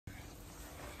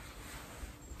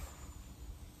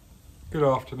Good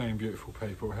afternoon, beautiful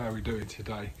people. How are we doing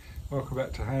today? Welcome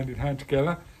back to Hand in Hand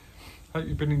Together. Hope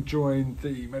you've been enjoying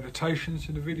the meditations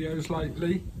in the videos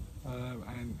lately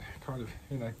and kind of,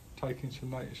 taking some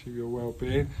notice of your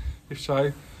well-being. If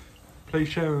so, please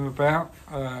share them about.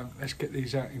 Let's get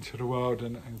these out into the world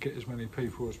and get as many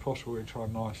people as possible into our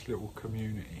nice little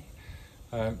community.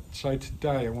 So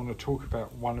today I want to talk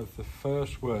about one of the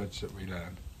first words that we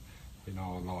learn in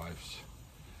our lives.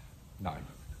 No.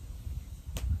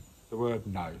 The word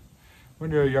no.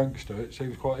 When you're a youngster, it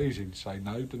seems quite easy to say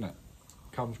no, doesn't it?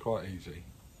 It comes quite easy,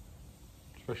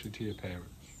 especially to your parents.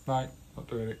 No, not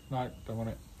doing it. No, don't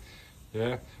want it.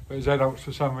 Yeah, but as adults,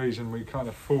 for some reason, we kind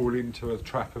of fall into a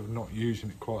trap of not using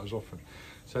it quite as often.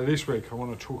 So this week, I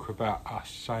want to talk about us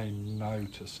saying no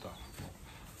to stuff,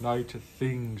 no to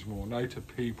things more, no to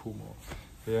people more.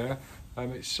 Yeah,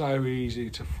 it's so easy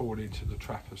to fall into the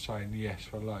trap of saying yes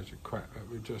for loads of crap that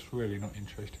we're just really not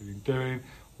interested in doing,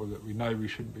 or that we know we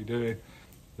shouldn't be doing.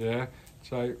 Yeah,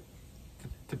 so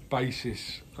the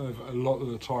basis of a lot of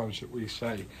the times that we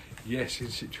say yes in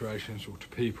situations or to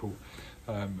people,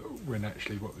 when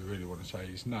actually what we really want to say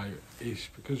is no, is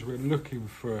because we're looking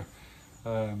for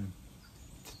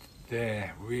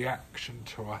their reaction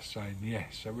to us saying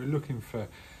yes. So we're looking for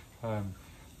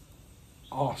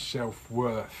our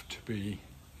self-worth to be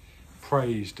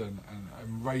praised and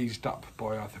raised up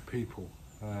by other people.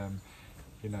 And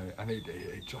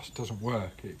it just doesn't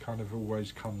work. It kind of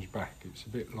always comes back. It's a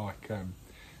bit like the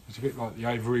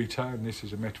overeater, and this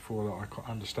is a metaphor that I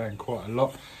understand quite a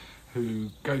lot, who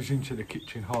goes into the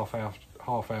kitchen half hour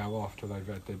after they've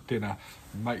had their dinner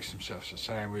and makes themselves a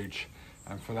sandwich,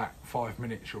 and for that 5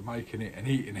 minutes you're making it and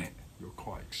eating it, you're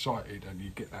quite excited and you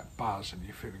get that buzz and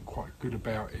you're feeling quite good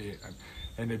about it and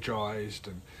energised,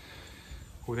 and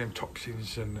all them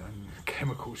toxins and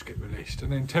chemicals get released,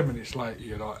 and then 10 minutes later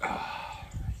you're like,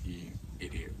 you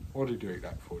idiot, what did you eat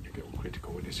that for? And you get all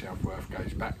critical and your self-worth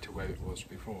goes back to where it was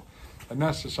before. And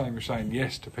that's the same as saying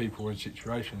yes to people in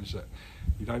situations that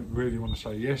you don't really want to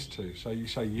say yes to. So you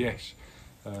say yes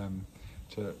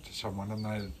to someone and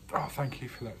they, thank you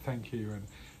for that, thank you, and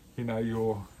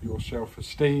your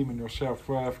self-esteem and your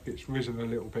self-worth gets risen a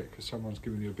little bit because someone's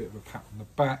given you a bit of a pat on the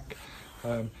back.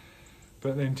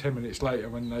 But then 10 minutes later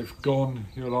when they've gone,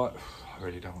 you're like, I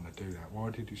really don't want to do that. Why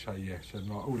did you say yes? And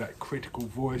like all that critical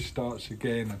voice starts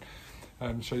again,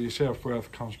 and so your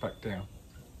self-worth comes back down.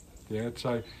 Yeah,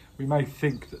 so we may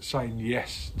think that saying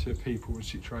yes to people and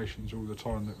situations all the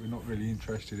time that we're not really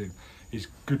interested in is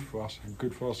good for us and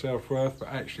good for our self-worth, but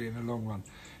actually in the long run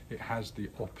it has the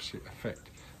opposite effect.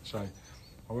 So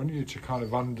I want you to kind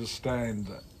of understand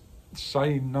that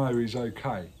saying no is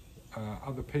okay.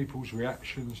 Other people's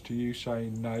reactions to you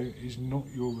saying no is not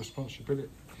your responsibility.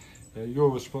 Your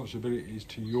responsibility is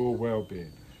to your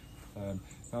well-being.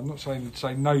 I'm not saying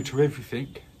say no to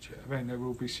everything. I mean, there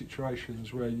will be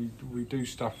situations where we do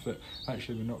stuff that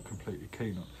actually we're not completely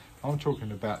keen on. I'm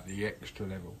talking about the extra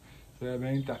level. You know what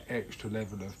I mean? That extra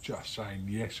level of just saying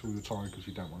yes all the time because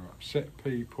you don't want to upset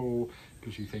people,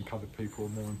 because you think other people are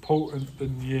more important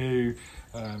than you,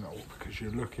 or because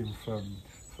you're looking for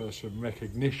some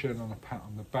recognition and a pat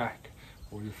on the back,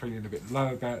 or you're feeling a bit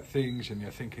low about things and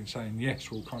you're thinking saying yes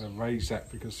will kind of raise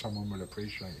that because someone will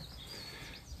appreciate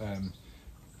it.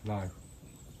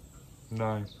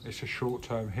 No, it's a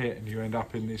short-term hit and you end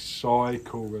up in this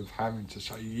cycle of having to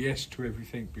say yes to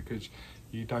everything because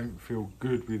you don't feel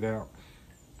good without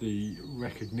the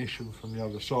recognition from the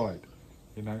other side.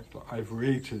 It's like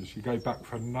overeaters, you go back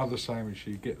for another sandwich,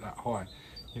 you get that high.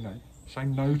 Say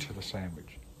no to the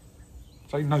sandwich.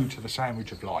 Say no to the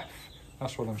sandwich of life.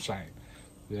 That's what I'm saying.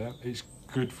 Yeah, it's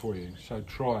good for you, so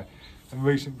try. And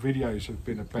recent videos have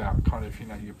been about kind of,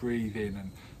 your breathing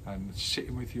and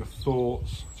sitting with your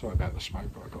thoughts. Sorry about the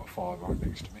smoke, but I've got a fire right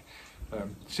next to me.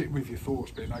 Sitting with your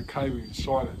thoughts, being okay with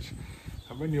silence.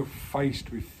 And when you're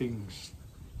faced with things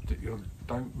that you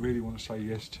don't really want to say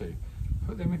yes to,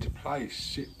 put them into place,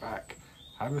 sit back,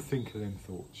 have a think of them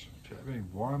thoughts. Do you know what I mean?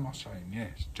 Why am I saying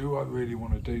yes? Do I really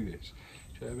want to do this?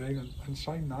 Do you know what I mean? And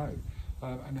say no.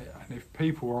 And if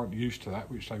people aren't used to that,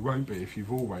 which they won't be if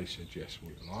you've always said yes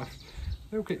all your life,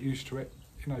 they'll get used to it.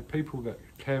 People that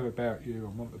care about you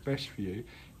and want the best for you,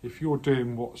 if you're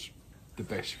doing what's the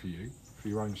best for you, for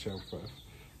your own self-worth,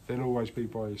 they'll always be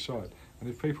by your side. And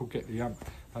if people get the ump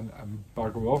and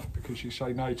bugger off because you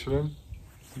say no to them,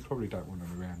 you probably don't want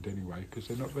them around anyway because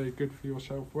they're not very good for your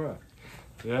self-worth.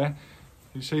 Yeah?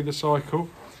 You see the cycle?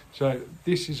 So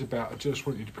this is about, I just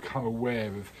want you to become aware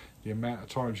of the amount of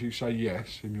times you say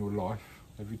yes in your life,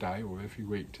 every day or every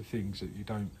week, to things that you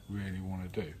don't really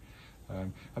want to do.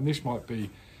 And this might be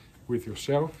with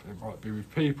yourself, it might be with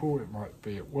people, it might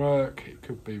be at work, it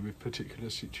could be with particular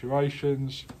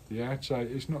situations. Yeah, so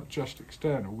it's not just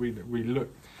external. We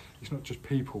look, it's not just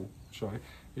people, sorry,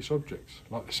 it's objects,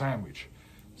 like the sandwich.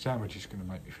 Sandwich is going to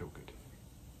make me feel good.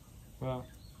 Well,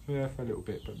 yeah, for a little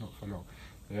bit, but not for long.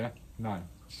 Yeah, no,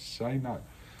 say no.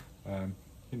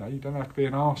 You know, you don't have to be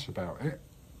an arse about it.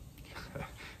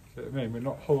 You know what I mean? We're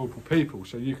not horrible people,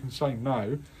 so you can say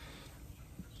no.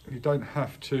 You don't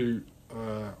have to,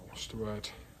 what's the word?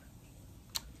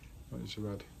 What is the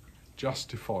word?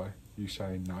 Justify you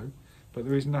saying no. But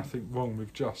there is nothing wrong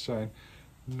with just saying,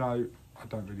 no, I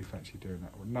don't really fancy doing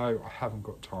that. Or no, I haven't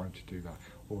got time to do that.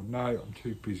 Or no, I'm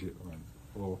too busy at the moment.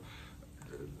 Or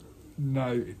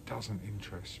no, it doesn't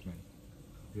interest me.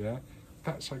 Yeah?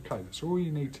 That's okay. That's all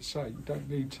you need to say. You don't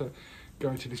need to go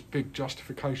into this big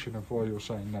justification of why you're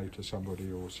saying no to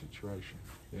somebody or situation.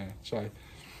 Yeah? So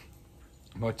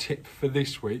my tip for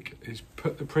this week is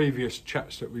put the previous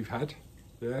chats that we've had,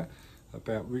 yeah,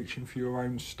 about reaching for your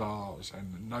own stars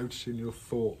and noticing your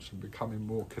thoughts and becoming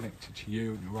more connected to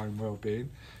you and your own well-being.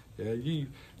 Yeah, the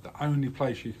only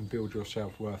place you can build your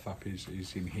self-worth up is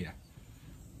in here.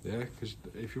 Yeah, because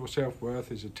if your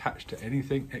self-worth is attached to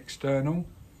anything external,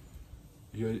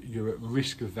 you're at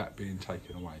risk of that being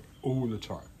taken away all the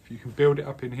time. If you can build it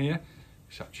up in here,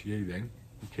 it's up to you then.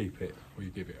 You keep it or you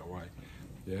give it away.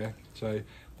 Yeah, so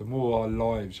the more our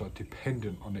lives are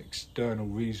dependent on external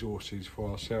resources for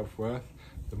our self-worth,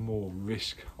 the more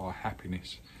risk our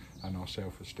happiness and our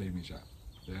self-esteem is at.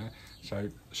 Yeah, so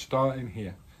start in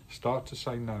here. Start to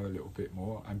say no a little bit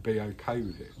more and be okay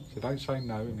with it. So don't say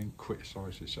no and then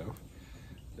criticise yourself,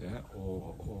 yeah,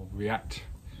 or react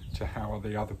to how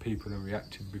the other people are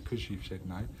reacting because you've said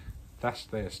no. That's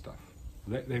their stuff.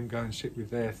 Let them go and sit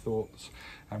with their thoughts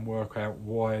and work out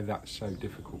why that's so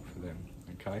difficult for them.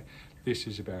 Okay, this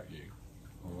is about you.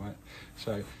 All right,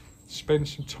 so spend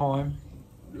some time,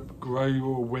 grow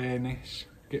your awareness,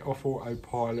 get off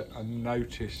autopilot and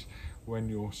notice when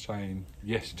you're saying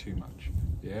yes too much.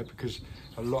 Yeah, because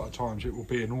a lot of times it will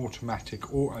be an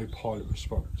automatic autopilot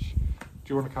response. Do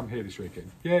you want to come here this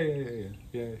weekend? Yeah,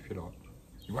 if you like.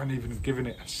 You won't even have given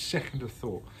it a second of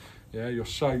thought. Yeah, you're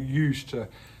so used to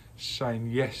saying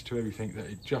yes to everything that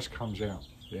it just comes out.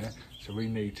 Yeah, so we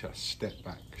need to step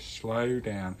back, slow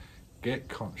down, get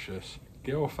conscious,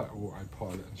 get off that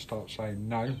autopilot and start saying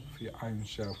no for your own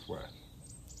self-worth.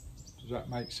 Does that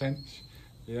make sense?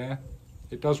 Yeah,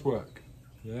 it does work.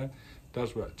 Yeah, it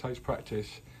does work. It takes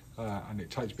practice and it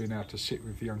takes being able to sit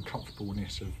with the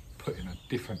uncomfortableness of putting a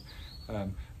different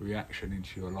reaction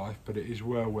into your life, but it is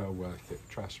well worth it,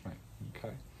 trust me.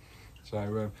 Okay.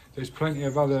 So there's plenty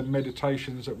of other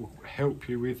meditations that will help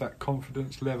you with that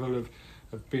confidence level of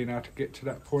being able to get to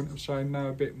that point of saying no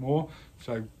a bit more.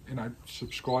 So, you know,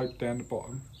 subscribe down the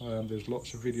bottom. There's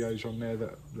lots of videos on there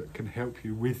that can help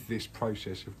you with this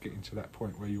process of getting to that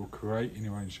point where you're creating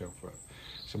your own self-worth.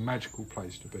 It's a magical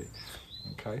place to be.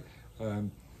 Okay.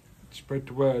 Spread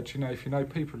the word. You know, if you know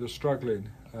people are struggling,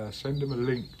 send them a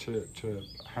link to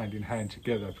Hand in Hand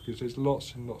Together, because there's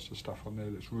lots and lots of stuff on there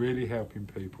that's really helping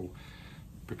people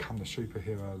become the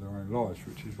superhero of their own lives,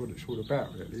 which is what it's all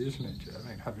about, really, isn't it? I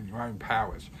mean, having your own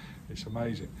powers, it's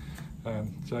amazing.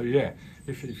 So yeah,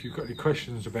 if you've got any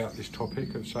questions about this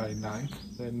topic of saying no,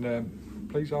 then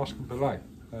please ask them below.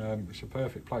 It's a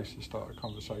perfect place to start a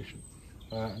conversation.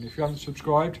 And if you haven't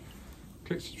subscribed,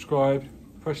 click subscribe,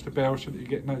 press the bell so that you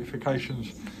get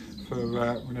notifications for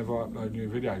whenever I upload new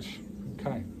videos.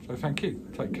 Okay, so thank you.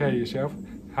 Take care of yourself.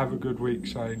 Have a good week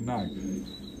saying no.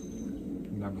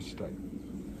 Namaste.